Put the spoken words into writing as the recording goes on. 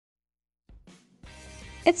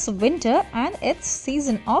It's winter and it's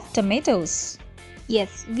season of tomatoes.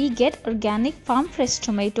 Yes, we get organic farm fresh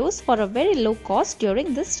tomatoes for a very low cost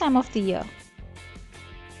during this time of the year.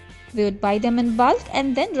 We would buy them in bulk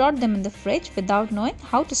and then rot them in the fridge without knowing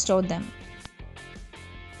how to store them.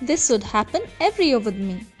 This would happen every year with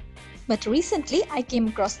me. But recently I came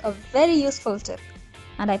across a very useful tip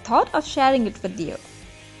and I thought of sharing it with you.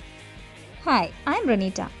 Hi, I'm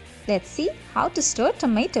Renita. Let's see how to store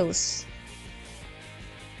tomatoes.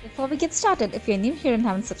 Before we get started, if you're new here and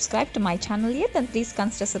haven't subscribed to my channel yet, then please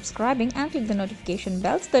consider subscribing and click the notification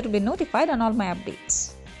bell so that you'll be notified on all my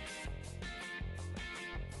updates.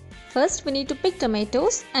 First, we need to pick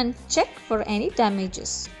tomatoes and check for any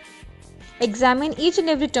damages. Examine each and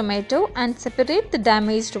every tomato and separate the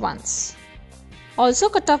damaged ones. Also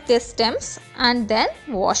cut off their stems and then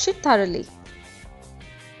wash it thoroughly.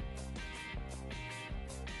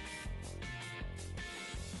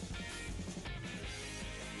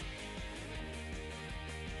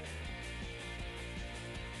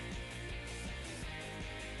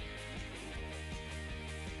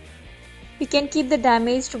 You can keep the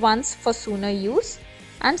damaged ones for sooner use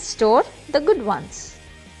and store the good ones.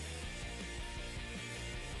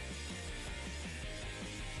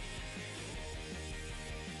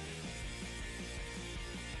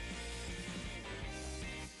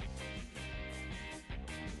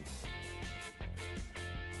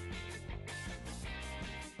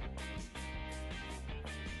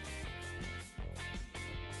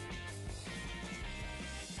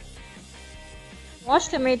 Wash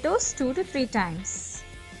tomatoes 2 to 3 times.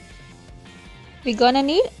 We're gonna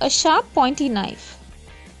need a sharp pointy knife.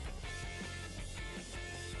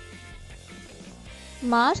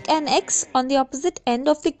 Mark an X on the opposite end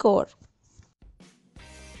of the core.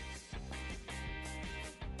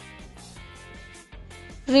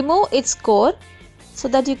 Remove its core so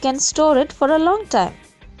that you can store it for a long time.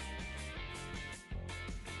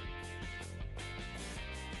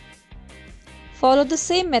 Follow the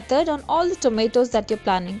same method on all the tomatoes that you're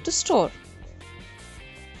planning to store.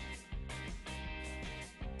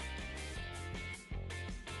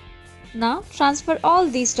 Now transfer all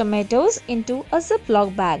these tomatoes into a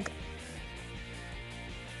Ziploc bag.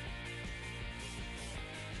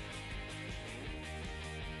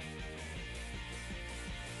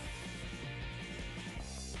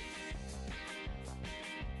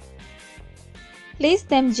 Place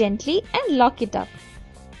them gently and lock it up.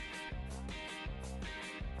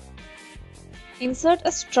 Insert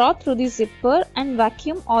a straw through the zipper and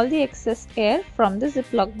vacuum all the excess air from the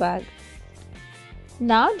Ziploc bag.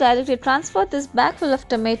 Now directly transfer this bag full of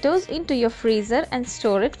tomatoes into your freezer and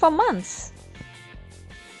store it for months.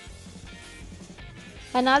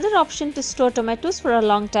 Another option to store tomatoes for a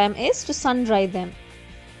long time is to sun dry them.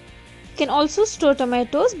 You can also store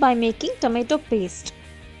tomatoes by making tomato paste.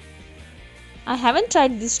 I haven't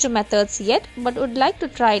tried these two methods yet but would like to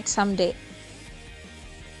try it someday.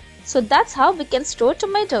 So that's how we can store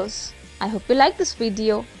tomatoes. I hope you like this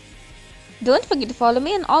video. Don't forget to follow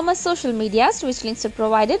me on all my social medias, which links are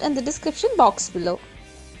provided in the description box below.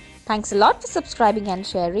 Thanks a lot for subscribing and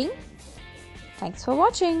sharing. Thanks for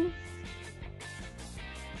watching.